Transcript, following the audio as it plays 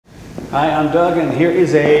Hi, I'm Doug, and here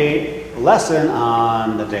is a lesson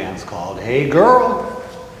on the dance called Hey Girl.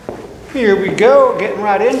 Here we go, getting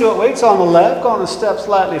right into it. Weights on the left, going to step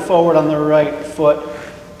slightly forward on the right foot,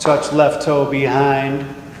 touch left toe behind,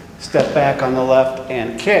 step back on the left,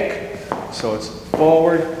 and kick. So it's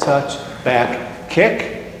forward, touch, back,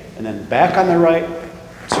 kick, and then back on the right,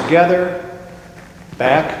 together,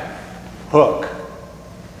 back, hook.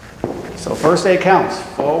 So first 8 counts,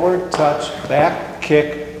 forward, touch, back,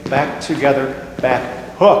 kick, back, together,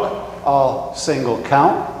 back, hook. All single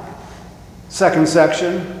count. Second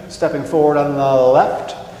section, stepping forward on the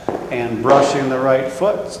left and brushing the right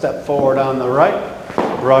foot. Step forward on the right,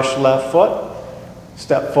 brush left foot,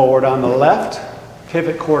 step forward on the left,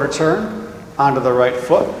 pivot quarter turn onto the right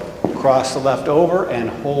foot, cross the left over and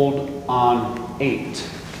hold on 8.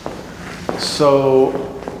 So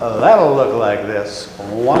that'll look like this.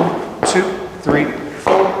 1, 2, 3,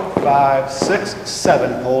 4, 5, 6,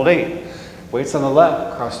 7, hold 8. Weights on the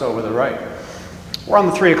left, crossed over the right. We're on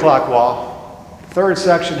the 3 o'clock wall. Third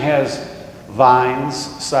section has vines,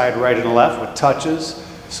 side right and left with touches.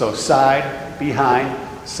 So side, behind,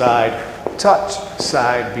 side, touch,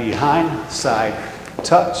 side, behind, side,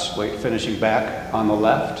 touch. Weight finishing back on the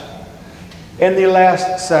left. In the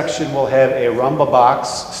last section, we'll have a rumba box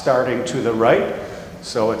starting to the right.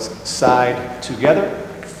 So it's side, together,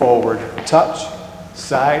 forward, touch,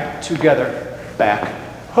 side, together, back,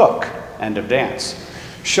 hook. End of dance.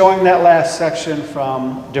 Showing that last section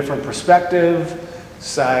from different perspective.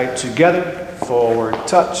 Side, together, forward,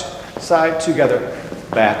 touch, side, together,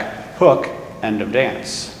 back, hook. End of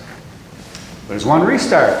dance. There's one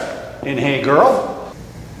restart in Hey Girl.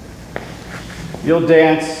 You'll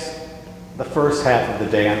dance the first half of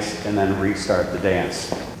the dance and then restart the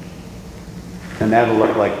dance. And that'll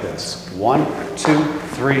look like this. 1, 2,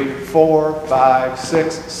 3, 4, 5,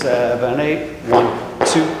 6, 7, 8. 1,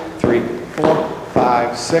 2, 3, 4,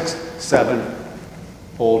 5, 6, 7.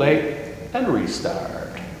 Hold 8 and restart.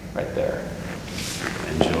 Right there.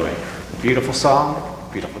 Enjoy. Beautiful song,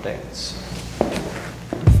 beautiful dance.